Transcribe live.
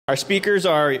Our speakers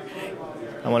are,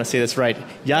 I want to say this right,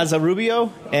 Yaiza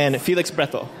Rubio and Felix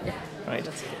Brezo. Yeah. Right.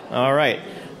 All right.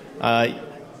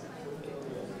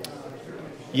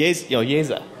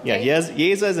 Yaiza. Yeah, Yaiza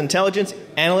is an intelligence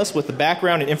analyst with a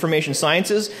background in information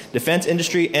sciences, defense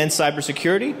industry, and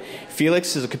cybersecurity.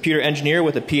 Felix is a computer engineer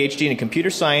with a PhD in computer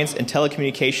science and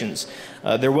telecommunications.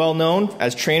 They're well known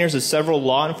as trainers of several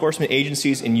law enforcement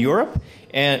agencies in Europe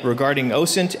and regarding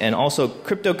OSINT and also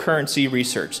cryptocurrency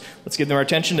research. Let's give them our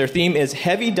attention. Their theme is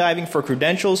heavy diving for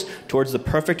credentials towards the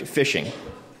perfect phishing.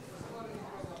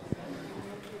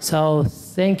 So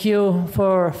thank you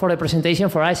for the presentation.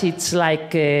 For us, it's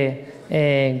like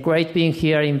great being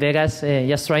here in Vegas,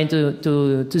 just trying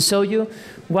to show you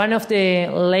one of the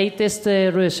latest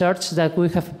research that we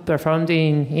have performed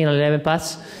in 11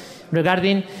 Paths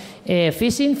regarding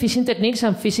phishing techniques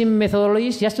and phishing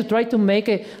methodologies, just to try to make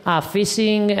a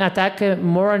phishing attack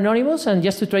more anonymous and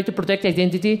just to try to protect the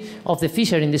identity of the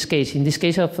phisher in this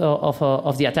case of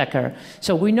the attacker.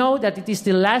 So we know that it is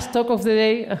the last talk of the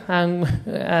day, and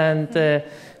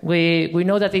we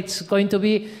know that it's going to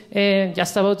be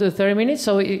just about 30 minutes,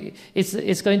 so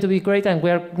it's going to be great, and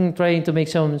we are trying to make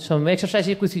some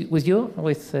exercises with you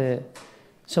with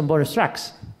some bonus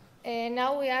tracks.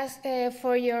 Now we ask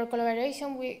for your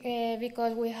collaboration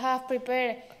because we have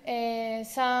prepared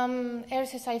some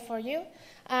exercise for you,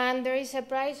 and there is a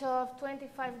prize of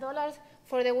 $25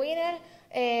 for the winner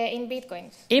in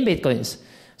Bitcoins. In Bitcoins.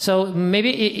 So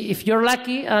maybe if you're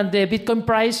lucky and the Bitcoin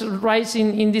price rises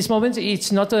in this moment,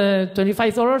 it's not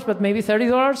 $25, but maybe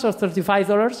 $30 or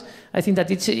 $35. I think that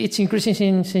it's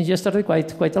increasing since yesterday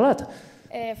quite a lot.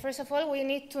 First of all, we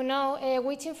need to know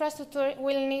which infrastructure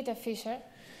will need a phisher.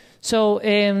 So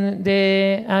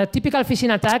the typical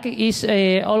phishing attack is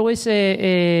always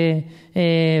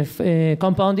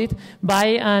compounded by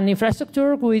an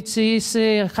infrastructure which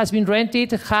has been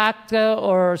rented, hacked,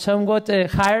 or somewhat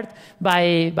hired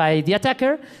by the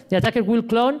attacker. The attacker will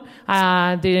clone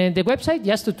the website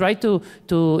just to try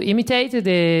to imitate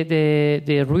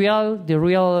the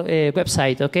real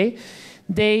website. Okay.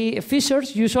 The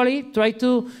phishers usually try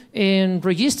to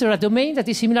register a domain that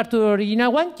is similar to the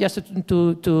original one, just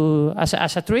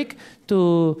as a trick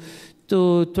to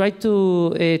try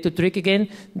to trick again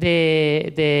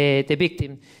the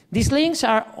victim. These links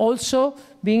are also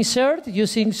being shared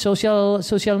using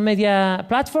social media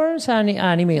platforms and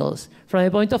emails. From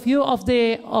the point of view of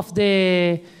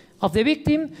the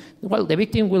victim, well, the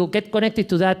victim will get connected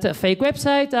to that fake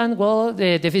website, and well,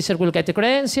 the phisher will get the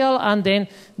credential, and then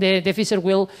the phisher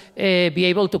will be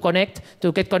able to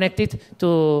get connected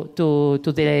to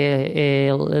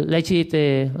the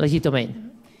legit domain.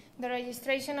 The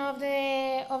registration of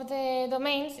the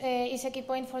domains is a key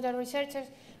point for the researchers,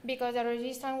 because the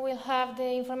registrant will have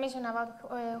the information about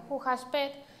who has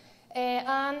paid,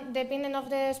 and depending on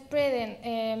the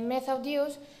spreading method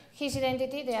used, his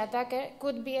identity, the attacker,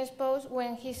 could be exposed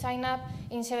when he signs up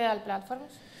in several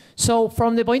platforms. So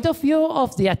from the point of view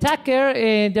of the attacker,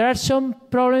 there are some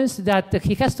problems that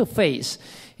he has to face.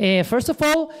 First of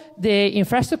all, the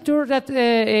infrastructure that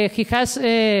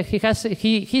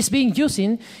he's been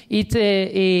using,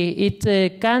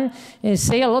 it can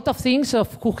say a lot of things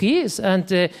of who he is, and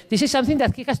this is something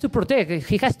that he has to protect.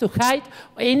 He has to hide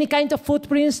any kind of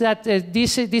footprints that in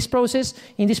this process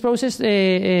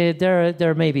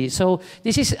there may be. So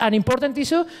this is an important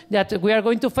issue that we are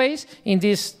going to face in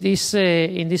this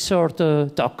short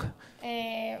talk.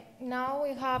 Now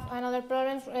we have another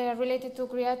problem related to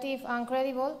creative and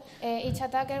credible. Each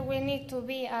attacker will need to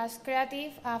be as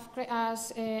creative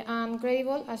and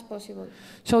credible as possible.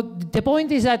 So the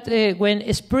point is that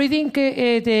when spreading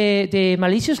the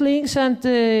malicious links, and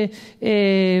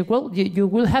well, you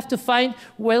will have to find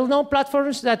well-known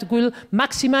platforms that will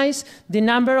maximize the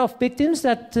number of victims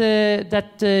that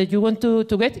you want to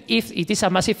get. If it is a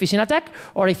massive phishing attack,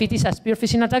 or if it is a spear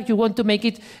phishing attack, you want to make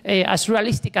it as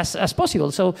realistic as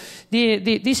possible. So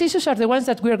these issues are the ones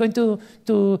that we are going to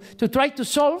try to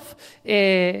solve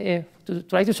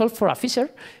for a phisher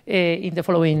in the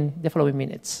following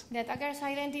minutes. The attacker's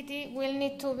identity will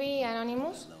need to be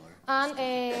anonymous, and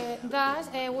thus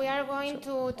we are going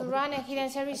to run a hidden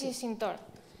services in Tor.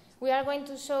 We are going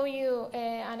to show you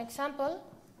an example,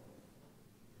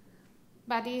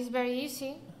 but it's very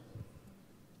easy.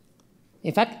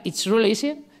 In fact, it's really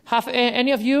easy. Have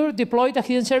any of you deployed a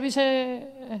hidden service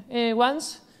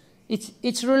once?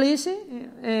 It's really easy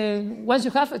once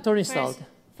you have a Tor installed.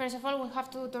 First of all, we have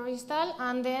to Tor install,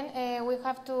 and then we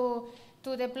have to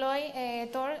deploy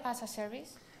Tor as a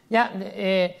service. Yeah,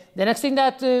 the next thing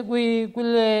that we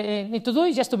will need to do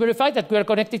is just to verify that we are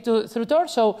connected through Tor,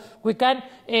 so we can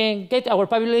get our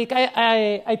public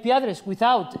IP address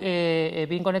without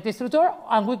being connected through Tor,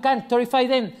 and we can tor-ify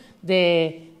then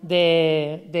the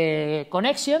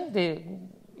connection.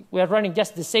 We are running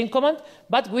just the same command,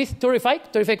 but with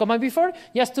tor-ify command before,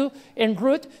 just to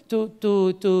enroute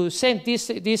to send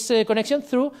this connection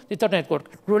through the Tor network.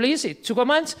 Release it, 2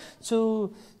 commands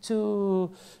to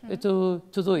do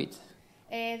it.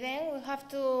 Then we have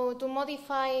to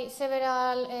modify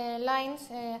several lines,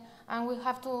 and we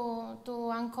have to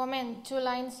uncomment 2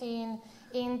 lines in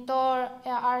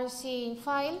tor-rc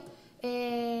file.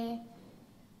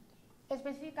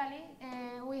 Specifically,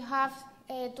 we have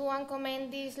to uncomment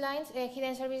these lines,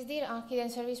 hidden service dir and hidden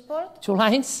service port. 2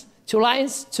 lines,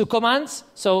 2 commands,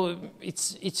 so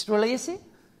it's really easy.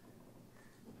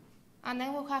 And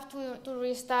then we have to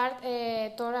restart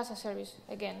Tor as a service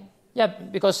again. Yeah,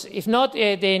 because if not,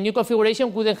 the new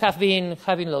configuration wouldn't have been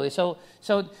loaded. So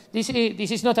this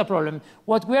is not a problem.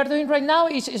 What we are doing right now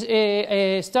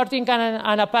is starting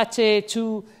an Apache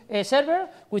 2 server,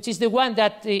 which is the one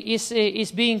that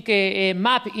is being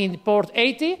mapped in port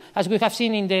 80, as we have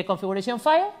seen in the configuration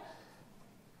file.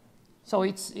 So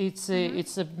it's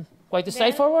quite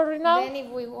straightforward right now. Then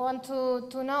if we want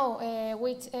to know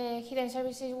which hidden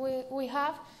services we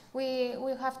have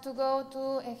to go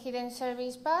to a hidden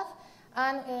service path,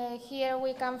 and here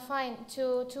we can find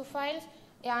two files,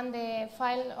 and the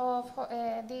file of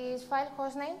this file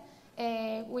hostname,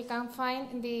 we can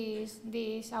find this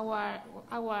our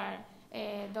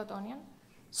 .onion.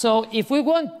 So if we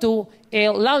want to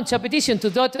launch a petition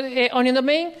to .onion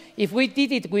domain, if we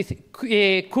did it with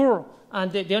curl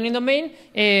and the onion domain,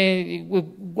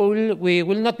 we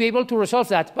will not be able to resolve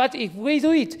that. But if we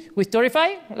do it with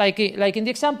tor-ify, like in the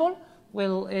example, we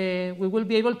will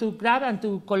be able to grab and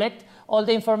to collect all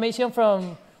the information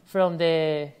from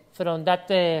that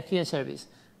hidden service.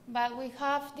 But we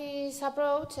have this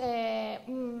approach.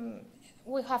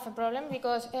 We have a problem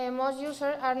because most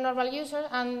users are normal users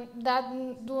and that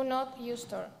do not use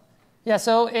Tor. Yeah,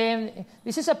 so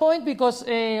this is a point because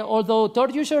although Tor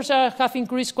users have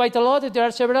increased quite a lot, there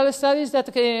are several studies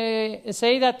that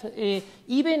say that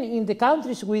even in the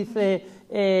countries with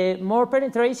more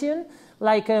penetration,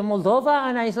 like Moldova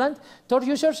and Iceland, Tor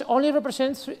users only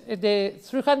represent the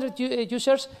 300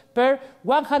 users per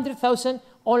 100,000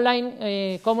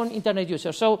 online common internet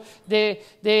users. So the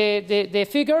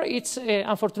figure is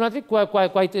unfortunately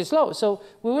quite slow. So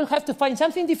we will have to find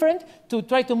something different to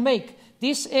try to make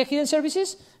these hidden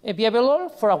services be available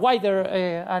for a wider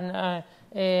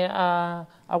a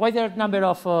wider number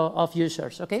of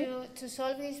users. Okay. To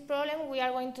solve this problem, we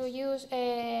are going to use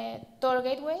Tor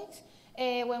gateways.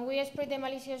 When we spread the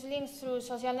malicious links through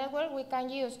social network, we can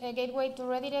use a gateway to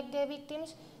redirect the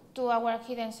victims to our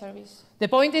hidden service. The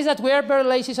point is that we are very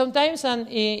lazy sometimes, and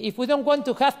if we don't want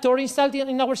to have Tor installed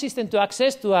in our system to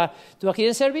access to a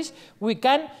hidden service, we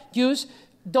can use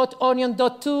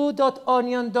 .onion.2,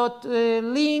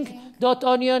 .onion.link,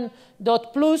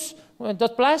 .onion.plus,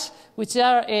 which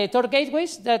are Tor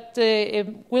gateways that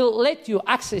will let you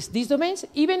access these domains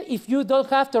even if you don't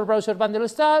have Tor browser bundle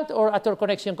installed or a Tor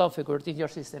connection configured in your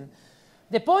system.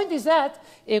 The point is that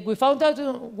we found out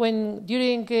when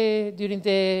we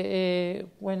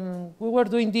were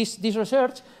doing this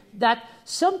research that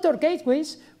some Tor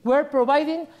gateways were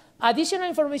providing additional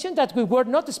information that we were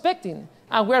not expecting,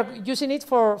 and we are using it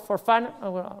for fun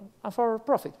and for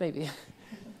profit, maybe.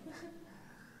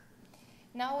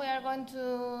 Now we are going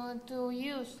to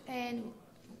use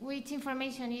which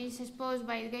information is exposed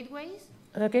by gateways.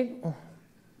 Okay.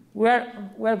 We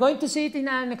are going to see it in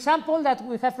an example that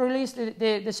we have released,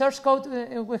 the source code,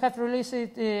 we have released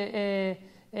it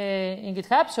in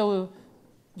GitHub, so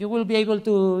you will be able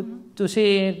to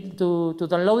see, to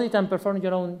download it and perform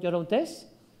your own test.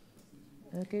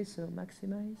 Okay, so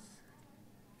maximize.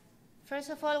 First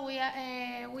of all, we are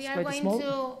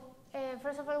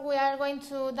going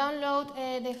to download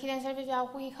the hidden service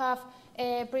that we have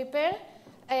prepared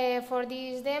for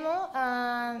this demo,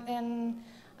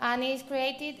 and it's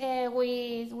created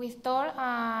with Tor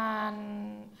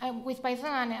and with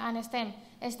Python and Stem.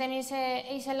 Stem is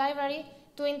a library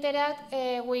to interact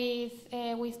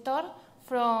with Tor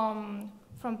from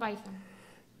Python.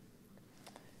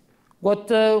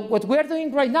 What we are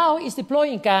doing right now is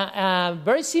deploying a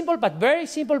very simple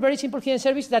hidden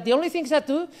service that the only things that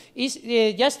do is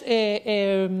just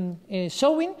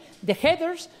showing the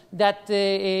headers that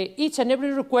each and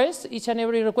every request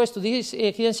to this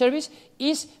hidden service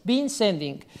is being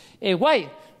sending. Why?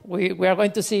 We are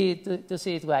going to see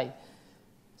it why.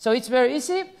 So it's very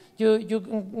easy.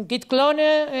 you git clone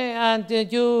and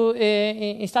you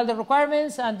install the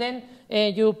requirements, and then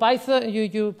you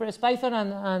press Python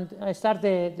and start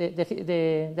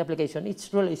the application.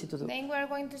 It's really easy to do. Then we are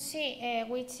going to see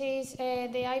which is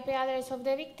the IP address of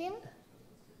the victim.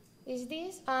 Is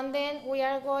this, and then we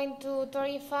are going to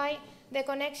tor-ify the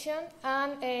connection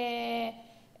and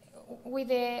with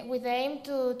the aim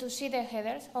to see the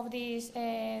headers of this.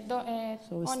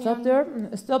 So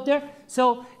stop there.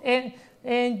 So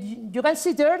and you can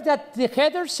see there that the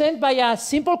headers sent by a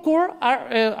simple curl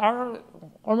are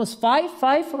almost five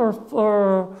or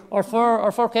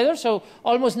four headers. So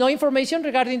almost no information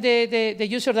regarding the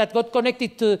user that got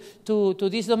connected to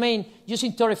this domain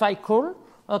using tor-ified curl.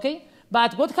 Okay.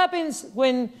 But what happens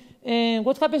when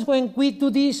we do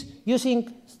this using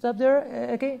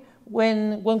okay?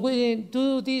 When we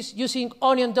do this using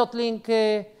onion.link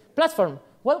platform?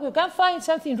 Well, we can find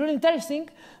something really interesting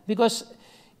because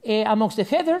amongst the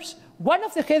headers, one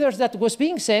of the headers that was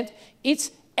being sent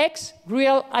is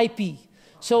x-real IP.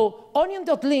 So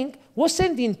onion.link was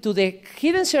sending to the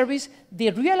hidden service the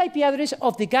real IP address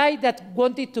of the guy that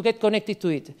wanted to get connected to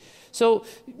it. So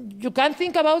you can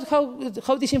think about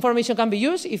how this information can be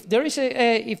used. If there is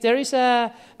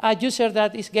a user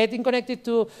that is getting connected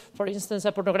to, for instance,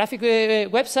 a pornographic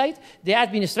website, the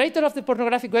administrator of the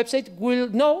pornographic website will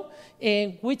know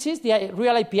which is the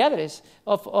real IP address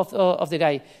of the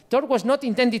guy. Tor was not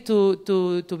intended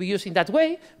to be used in that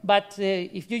way, but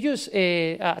if you use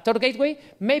a Tor gateway,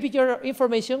 maybe your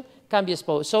information can be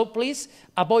exposed. So please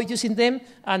avoid using them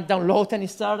and download and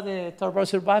install the Tor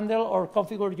browser bundle or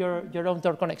configure your own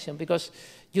Tor connection, because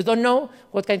you don't know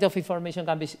what kind of information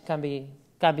can be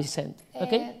sent.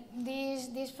 Okay.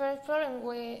 This first problem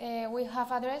we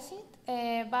have addressed it,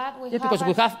 but we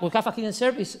have a hidden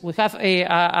service. We have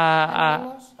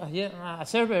a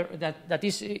server that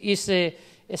is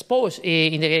exposed as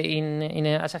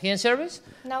a hidden service,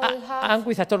 and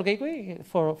with a Tor gateway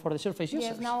for the surface users.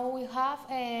 Yes, now we have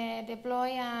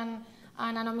deploy an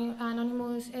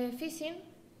anonymous phishing,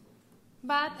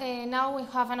 but now we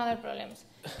have another problems.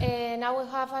 Now we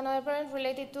have another problem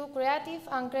related to creative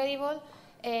and credible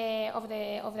of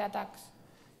the attacks.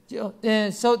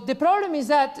 So the problem is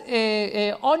that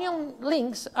onion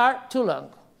links are too long.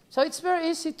 So it's very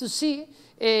easy to see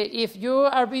if you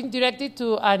are being directed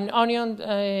to an onion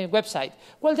website.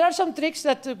 Well, there are some tricks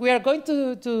that we are going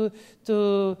to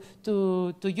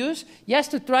use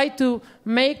just to try to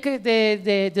make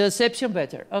the deception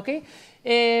better. Okay.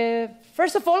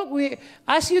 First of all, we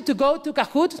ask you to go to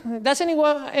Kahoot. Does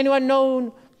anyone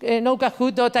know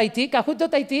Kahoot.it?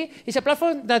 Kahoot.it is a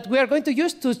platform that we are going to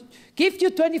use to give you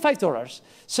 $25.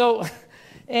 So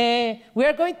we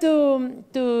are going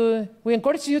we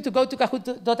encourage you to go to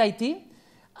Kahoot.it,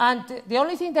 and the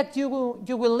only thing that you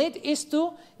will need is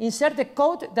to insert the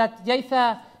code that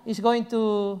Yaiza is going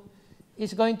to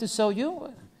show you,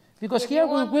 because here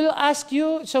we will ask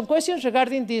you some questions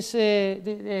regarding these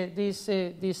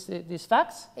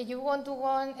facts. If you want to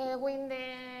win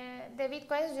the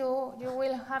bitcoins, you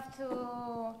will have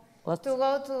to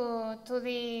go to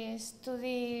this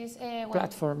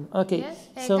platform. Okay. Yes.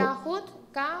 So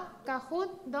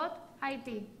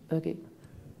Kahoot.it. Okay.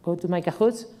 Go to my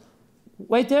Kahoot.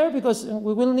 Wait there, because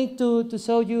we will need to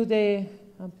show you the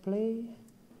play.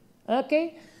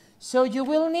 Okay. So you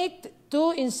will need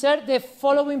to insert the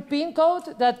following pin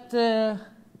code that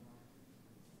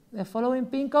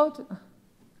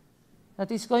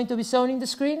is going to be shown in the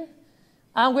screen.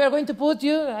 And we are going to put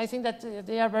you, I think that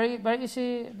they are very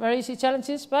easy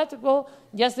challenges, but well,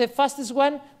 just the fastest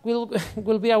one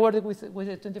will be awarded with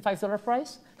a $25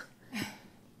 prize.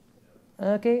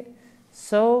 Okay,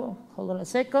 so hold on a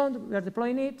second, we are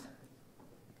deploying it.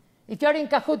 If you are in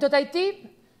Kahoot.it,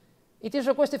 it is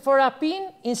requested for a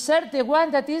pin, insert the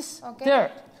one that is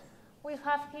there. We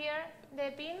have here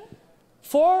the pin.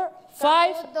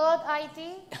 45.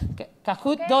 Kahoot.it.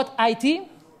 Kahoot.it.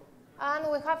 And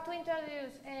we have to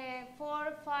introduce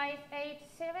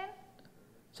 4587.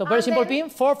 So very simple pin,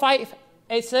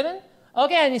 4587.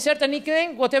 Okay, and insert a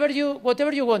nickname, whatever you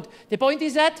want. The point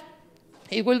is that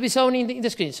it will be shown in the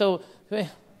screen. So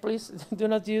please do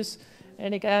not use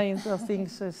any kind of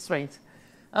things strange.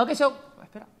 Okay, so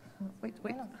wait.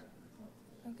 Okay.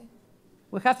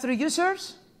 We have 3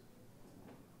 users.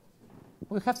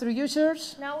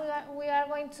 Now we are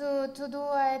going to do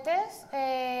a test.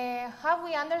 Have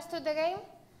we understood the game?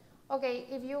 Okay,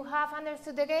 if you have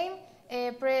understood the game,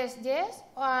 press yes.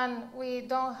 And we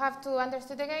don't have to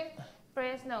understand the game,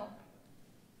 press no.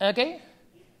 Okay.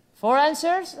 4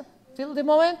 answers till the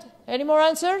moment. Any more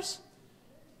answers?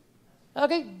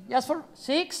 Okay, just for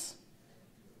 6,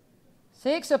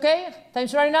 6, okay.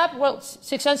 Time's running up. Well,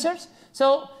 6 answers.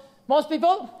 So most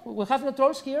people, we have no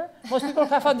trolls here, most people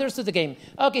have understood the game.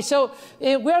 Okay, so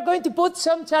we are going to put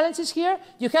some challenges here.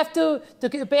 You have to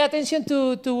pay attention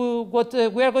to what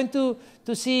we are going to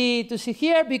see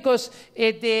here, because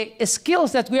the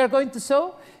skills that we are going to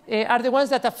show are the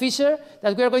ones that a phisher,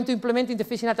 that we are going to implement in the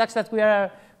phishing attacks that we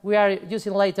are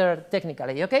using later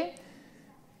technically, okay?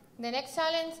 The next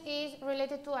challenge is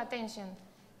related to attention.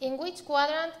 In which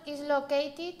quadrant is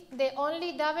located the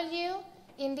only W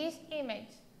in this image?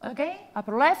 Okay,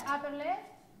 upper left. Upper left,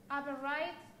 upper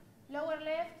right, lower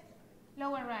left,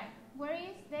 lower right. Where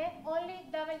is the only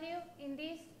W in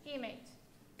this image?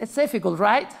 It's difficult,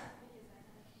 right?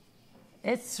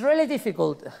 It's really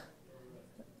difficult.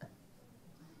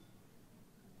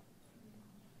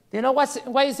 Do you know why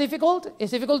it's difficult?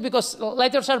 It's difficult because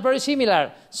letters are very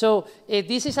similar. So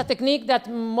this is a technique that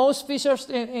most phishers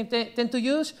tend to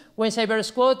use when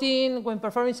cyber-squatting, when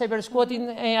performing cyber-squatting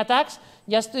attacks,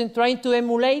 just trying to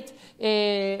emulate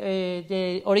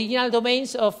the original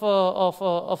domains of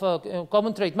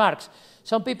common trademarks.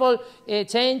 Some people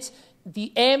change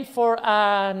the M for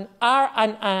an R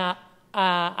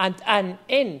and an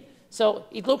N. So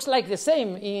it looks like the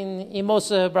same in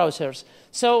most browsers.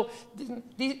 So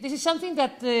this is something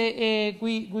that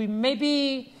we may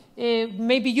be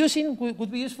using,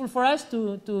 would be useful for us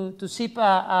to ship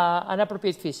an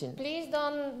appropriate phishing. Please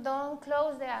don't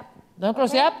close the app. Don't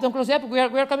close the app. Don't close the app. We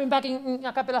are coming back in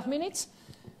a couple of minutes.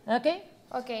 Okay.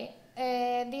 Okay.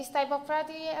 These type of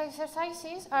practice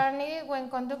exercises are needed when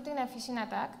conducting a phishing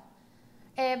attack,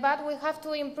 but we have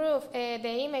to improve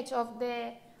the image of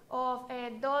a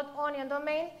 .onion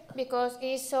domain because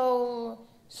it's so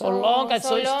long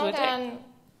and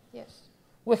yes.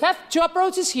 We have two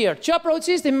approaches here. Two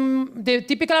approaches. The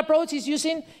typical approach is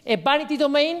using a vanity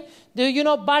domain. Do you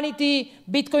know vanity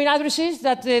Bitcoin addresses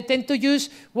that tend to use?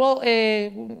 Well,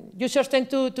 users tend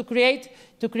to create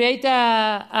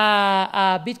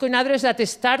a Bitcoin address that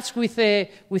starts with a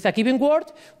given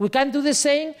word. We can do the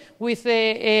same with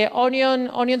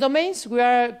onion domains. We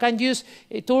can use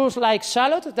tools like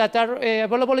Shallot that are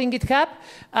available in GitHub,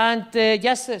 and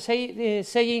just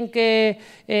saying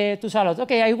to Shallot,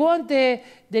 okay, I want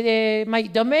my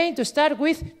domain to start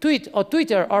with tweet or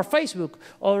Twitter or Facebook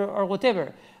or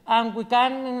whatever. And we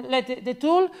can let the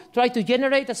tool try to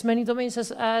generate as many domains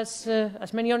as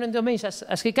many onion domains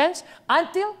as he can,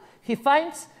 until he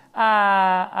finds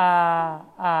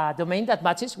a domain that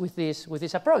matches with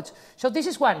this approach. So this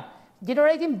is one,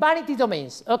 generating vanity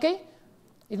domains. Okay,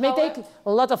 it may take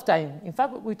a lot of time. In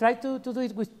fact, we tried to do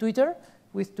it with Twitter,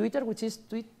 which is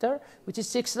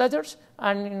 6 letters,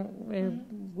 and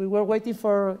we were waiting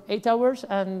for 8 hours,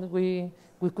 and we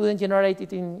couldn't generate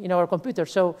it in our computer.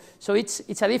 So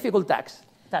it's a difficult task.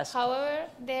 However,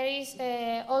 there is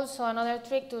also another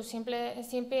trick to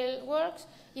simple works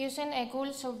using a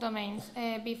cool subdomains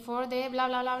before the blah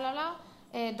blah blah blah blah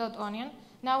 .onion.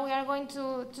 Now we are going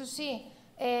to see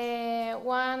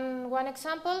one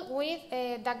example with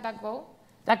DuckDuckGo.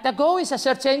 DuckDuckGo is a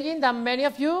search engine that many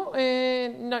of you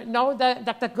know.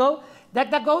 DuckDuckGo.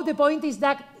 DuckDuckGo, the point is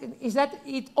that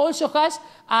it also has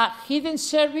a hidden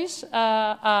service,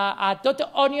 a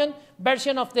 .onion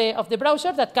version of the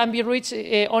browser that can be reached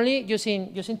only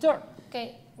using Tor.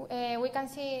 Okay, we can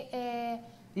see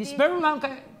this very long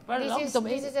domain.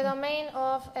 This is the domain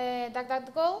of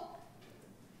DuckDuckGo.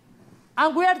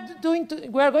 And we are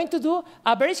going to do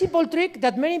a very simple trick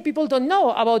that many people don't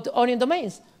know about onion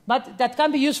domains, but that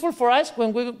can be useful for us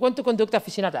when we want to conduct a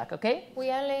phishing attack, okay?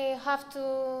 We only have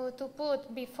to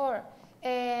put before,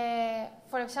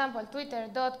 for example,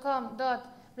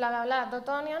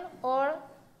 twitter.com.blah-blah-blah.onion, or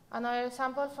another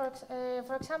example, for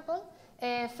example,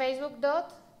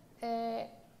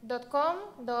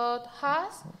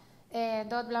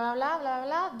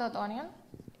 facebook.com.has.blah-blah-blah.onion.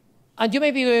 And you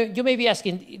may be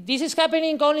asking, this is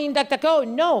happening only in DuckDuckGo?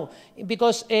 No,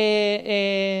 because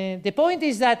the point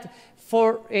is that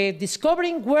for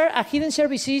discovering where a hidden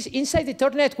service is inside the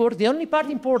Tor network, the only part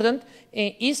important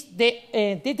is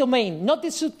the domain, not the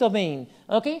subdomain.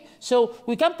 Okay, so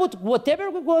we can put whatever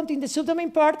we want in the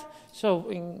subdomain part. So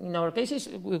in our cases,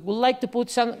 we would like to put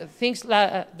some things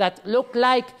that look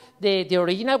like the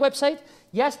original website,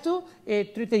 just to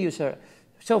treat the user.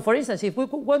 So, for instance, if we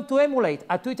want to emulate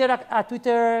a Twitter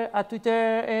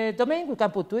domain, we can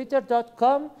put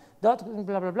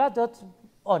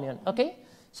twitter.com.blah-blah-blah.onion. Okay?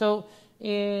 So,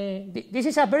 this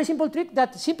is a very simple trick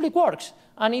that simply works,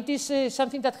 and it is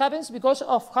something that happens because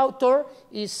of how Tor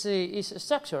is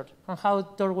structured and how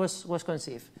Tor was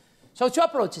conceived. So, two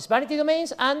approaches: vanity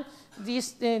domains and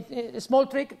this small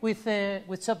trick with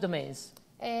subdomains.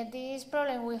 This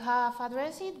problem we have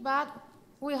addressed it, but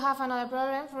we have another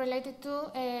problem related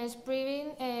to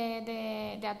spreading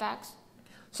the attacks.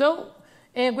 So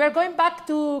we're going back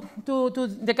to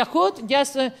the Kahoot,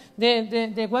 just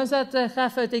the ones that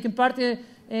have taken part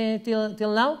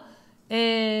till now.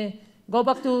 Go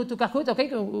back to Kahoot.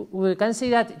 Okay, we can see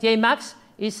that JMax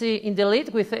is in the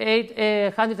lead with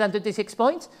 826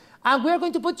 points. And we're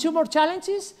going to put 2 more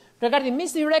challenges regarding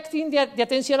misdirecting the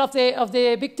attention of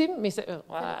the victim,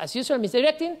 as usual,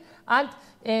 misdirecting, and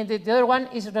the other one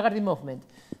is regarding movement.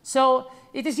 So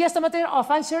it is just a matter of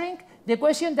answering the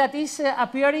question that is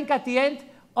appearing at the end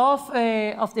of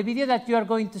the video that you are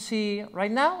going to see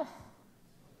right now.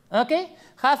 Okay?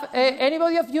 Have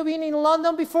anybody of you been in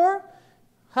London before?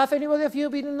 Have anybody of you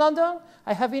been in London?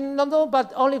 I have been in London,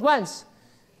 but only once.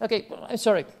 Okay, I'm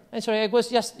sorry. I was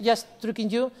just tricking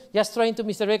you, just trying to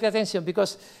misdirect attention,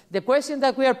 because the question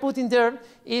that we are putting there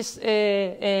is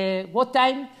what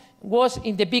time was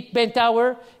in the Big Ben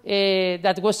Tower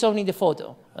that was shown in the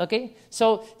photo. Okay,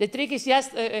 so the trick is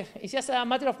just a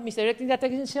matter of misdirecting the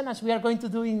attention, as we are going to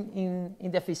do in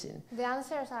the phishing. The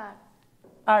answers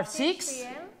are 6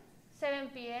 p.m., 7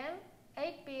 p.m.,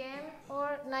 8 p.m.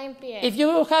 or 9 p.m. If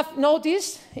you have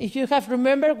noticed, if you have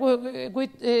remembered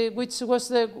which was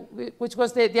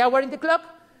the hour in the clock,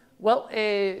 well,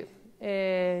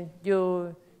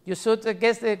 you should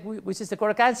guess which is the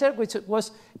correct answer, which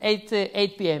was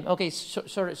 8 p.m. Okay,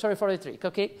 sorry for the trick.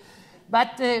 Okay,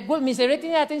 but well,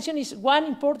 misdirecting attention is a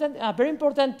very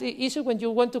important issue when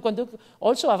you want to conduct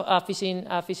also a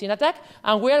phishing attack,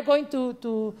 and we are going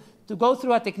to go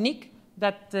through a technique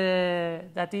that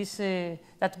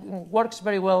works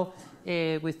very well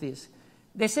with this.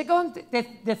 The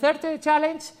third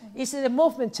challenge is the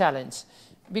movement challenge,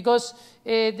 because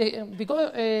the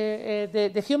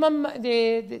human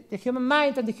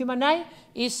mind and the human eye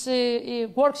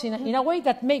works in a way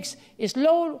that makes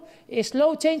slow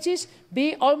changes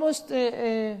be almost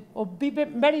or be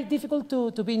very difficult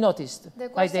to be noticed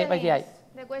by the eye.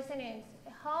 The question is,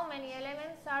 how many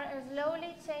elements are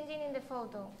slowly changing in the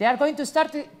photo? They are going to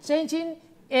start changing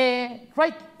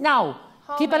right now.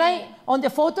 Keep an eye on the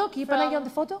photo. Keep an eye on the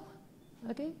photo.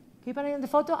 Okay. Keep an eye on the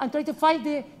photo and try to find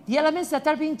the elements that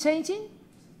are being changing.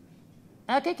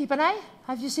 Okay. Keep an eye.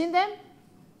 Have you seen them?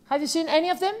 Have you seen any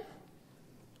of them?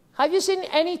 Have you seen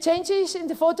any changes in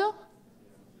the photo?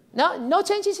 No. No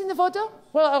changes in the photo.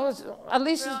 Well, at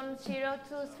least from 0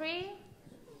 to 3.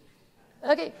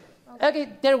 Okay. Okay,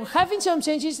 there have been some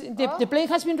changes. The plane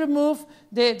has been removed.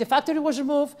 The factory was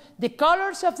removed. The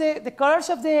colors of the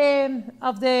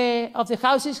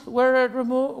houses were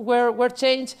removed. Were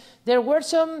changed. There were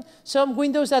some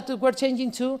windows that were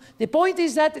changing too. The point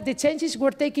is that the changes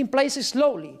were taking place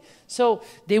slowly. So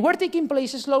they were taking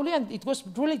place slowly, and it was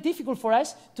really difficult for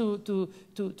us to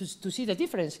see the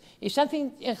difference. If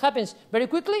something happens very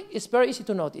quickly, it's very easy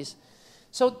to notice.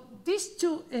 So these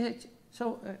two.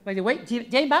 By the way,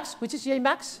 JMax, which is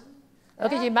JMax?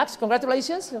 Okay, JMax,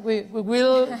 congratulations. We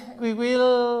will.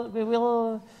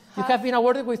 You have been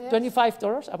awarded with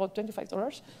 $25, about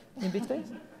 $25 in Bitcoin.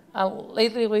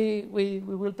 Lately, we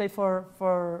will pay for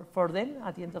them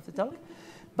at the end of the talk.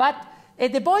 But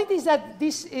the point is that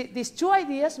these two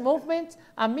ideas, movement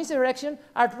and misdirection,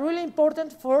 are really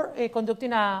important for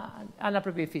conducting an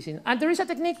appropriate phishing. And there is a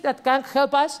technique that can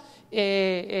help us,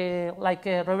 like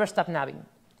reverse tab nabbing.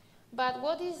 But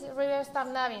what is reverse tab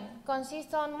nabbing?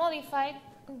 Consists on modifying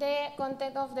the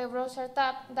content of the browser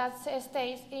tab that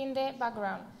stays in the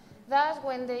background. Thus,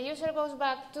 when the user goes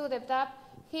back to the tab,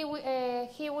 he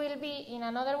will be in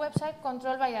another website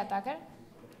controlled by the attacker.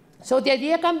 So the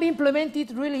idea can be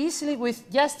implemented really easily with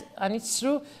just, and it's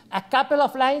true, a couple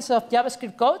of lines of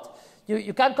JavaScript code.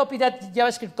 You can copy that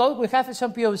JavaScript code. We have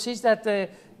some POCs that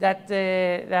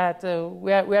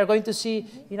we are going to see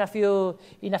in a few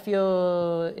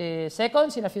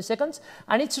seconds,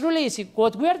 and it's really easy.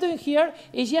 What we are doing here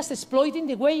is just exploiting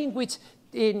the way in which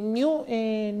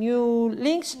new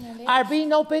links are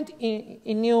being opened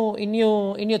in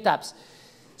new tabs.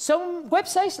 Some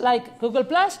websites like Google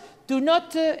Plus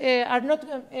are not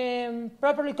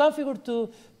properly configured to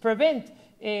prevent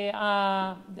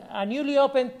a newly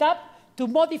opened tab to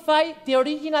modify the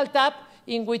original tab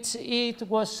in which it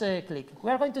was clicked. We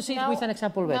are going to see it with an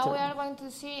example better. Now we are going to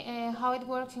see how it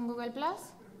works in Google+.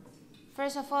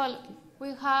 First of all,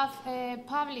 we have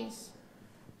publish.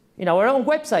 In our own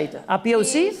website, a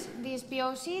POC. This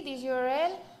POC, this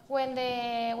URL, when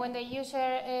the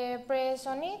user presses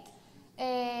on it,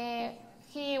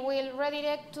 he will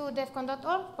redirect to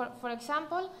defcon.org, for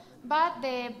example, but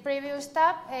the previous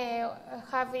tab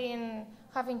have been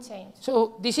having changed.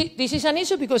 So this is an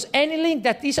issue because any link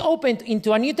that is opened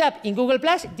into a new tab in Google+,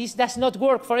 this does not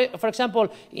work, for example,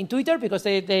 in Twitter because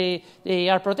they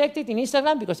are protected, in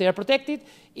Instagram because they are protected,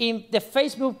 in the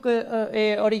Facebook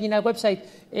original website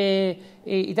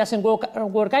it doesn't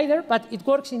work either, but it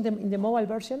works in the mobile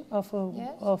version of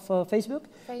Facebook.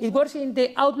 It works in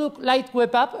the Outlook Lite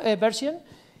web app version.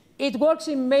 It works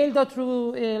in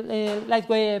Mail.ru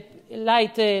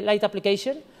Lite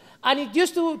application. And it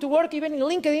used to work even in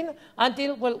LinkedIn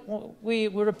until, well, we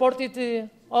reported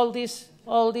all these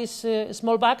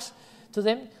small bugs to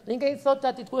them. LinkedIn thought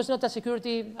that it was not a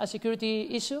security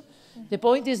issue. The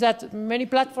point is that many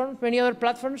other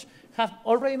platforms have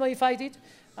already modified it,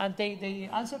 and they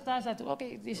answered us that,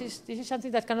 okay, this is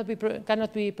something that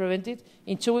cannot be prevented.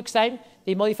 In 2 weeks' time,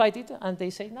 they modified it, and they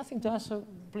say nothing to us, so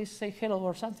please say hello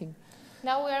or something.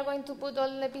 Now we are going to put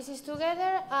all the pieces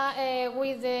together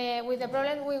with the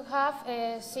problem we have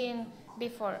seen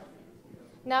before.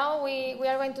 Now we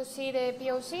are going to see the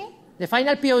POC. The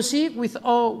final POC with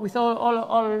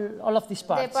all of these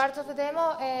parts. The parts of the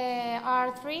demo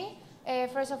are 3.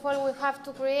 First of all, we have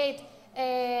to create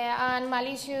a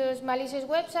malicious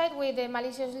website with a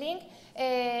malicious link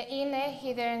in a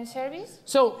hidden service.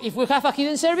 So if we have a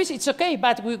hidden service, it's okay,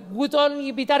 but we would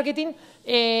only be targeting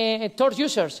Tor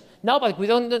users. No, but we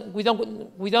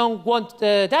don't want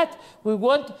that. We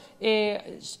want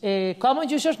common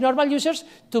users, normal users,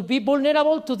 to be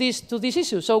vulnerable to this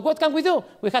issue. So what can we do?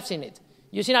 We have seen it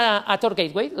using a Tor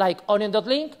gateway like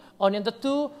onion.link,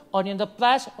 onion.to,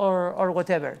 onion.plus, or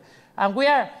whatever, and we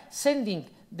are sending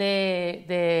or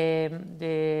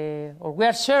we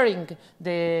are sharing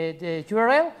the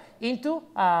URL into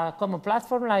a common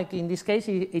platform, like in this case,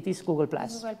 it is Google+.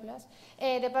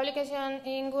 The publication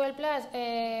in Google+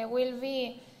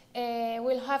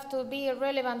 will have to be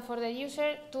relevant for the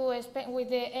user with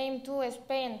the aim to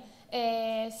spend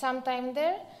some time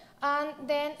there, and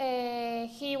then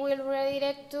he will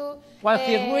redirect to while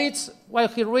he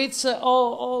reads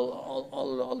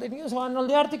all the news and all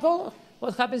the article.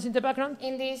 What happens in the background?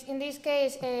 In this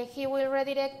case, he will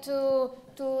redirect to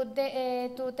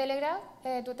Telegraph,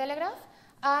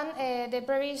 and the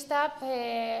previous tab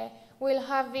will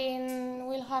have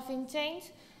been changed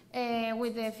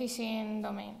with the phishing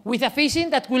domain. With a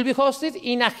phishing that will be hosted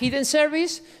in a hidden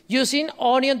service using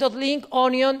onion.link,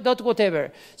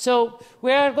 onion.whatever. So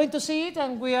we are going to see it,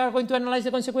 and we are going to analyze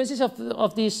the consequences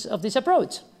of this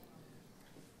approach.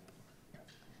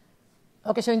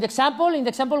 Okay, so in the example,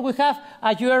 we have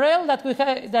a URL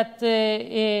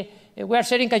we are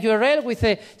sharing a URL with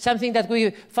something that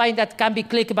we find that can be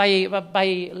clicked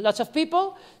by lots of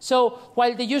people. So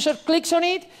while the user clicks on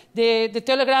it, the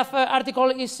Telegraph article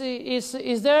is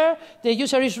there. The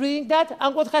user is reading that,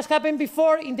 and what has happened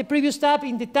before in the previous tab,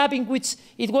 in the tab in which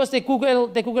it was the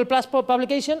Google Plus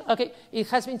publication, okay, it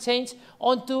has been changed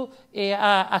onto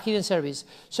a hidden service.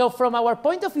 So from our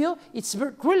point of view, it's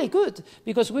really good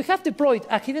because we have deployed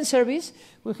a hidden service.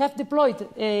 We have deployed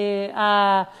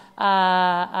a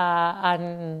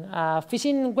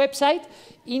phishing website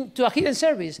into a hidden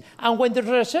service. And when the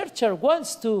researcher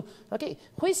wants to, okay,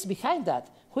 who is behind that?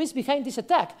 Who is behind this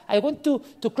attack? I want to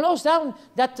close down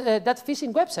that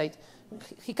phishing website.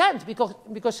 He can't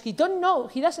because he doesn't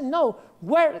know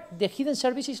where the hidden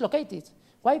service is located.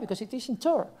 Why? Because it is in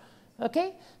Tor.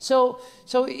 Okay, so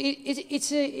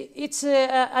it's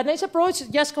a nice approach,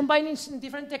 just combining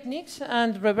different techniques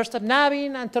and reverse tab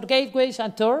nabbing and Tor gateways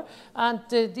and Tor, and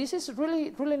this is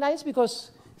really nice because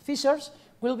phishers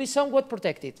will be somewhat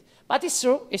protected. But it's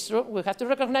true. We have to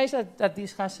recognize that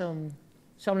this has some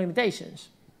limitations.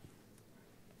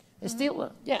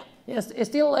 Still,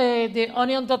 the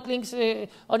onion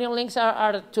links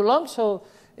are too long, so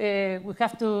we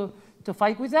have to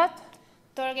fight with that.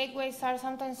 Tor gateways are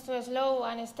sometimes too slow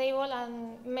and unstable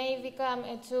and may become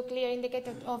a too clear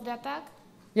indicator of the attack.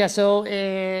 Yeah, so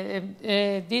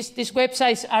these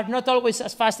websites are not always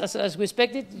as fast as we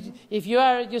expected. If you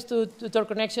are used to Tor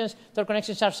connections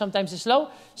are sometimes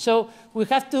slow. So we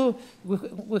have to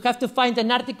find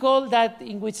an article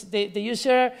in which the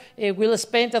user will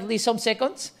spend at least some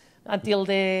seconds until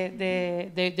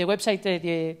the website,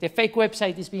 the fake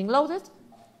website is being loaded.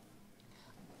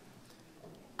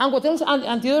 And what else?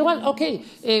 And the other one, okay,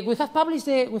 we have published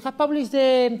the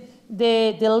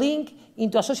link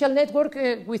into a social network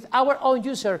with our own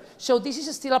user. So this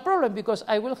is still a problem because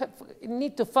I will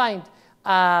need to find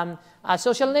a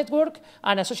social network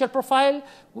and a social profile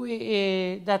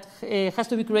that has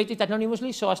to be created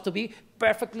anonymously so as to be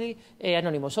perfectly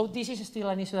anonymous. So this is still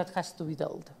an issue that has to be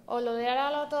dealt. Although there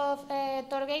are a lot of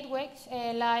Tor gateways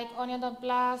like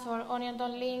onion.plus or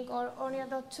onion.link or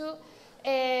onion.to,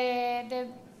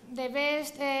 the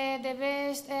best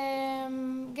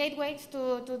gateways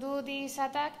to do this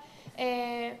attack,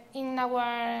 in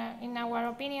our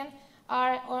opinion,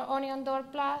 are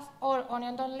onion.plus or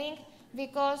onion.link,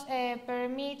 because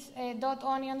permits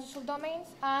 .onion subdomains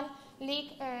and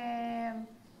leak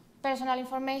personal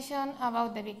information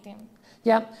about the victim.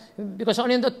 Yeah, because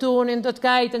onion.to,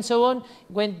 onion.guide, and so on,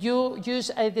 when you use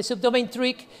the subdomain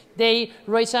trick, they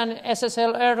raise an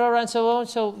SSL error and so on,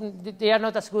 so they are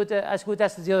not as good as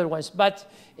the other ones. But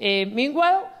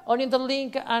meanwhile,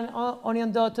 onion.link and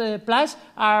onion.plus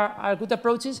are good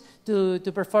approaches to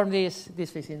perform this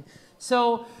phishing.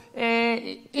 So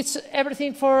it's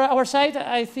everything for our side.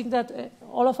 I think that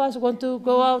all of us want to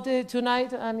go out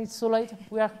tonight, and it's too late.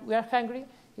 We are hungry,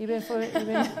 even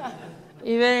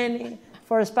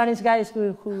for Spanish guys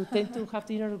who tend to have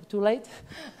dinner too late.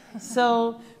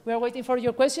 So we are waiting for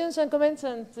your questions and comments,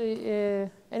 and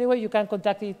anyway, you can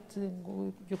contact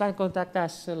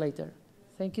us later.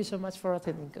 Thank you so much for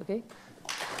attending, okay?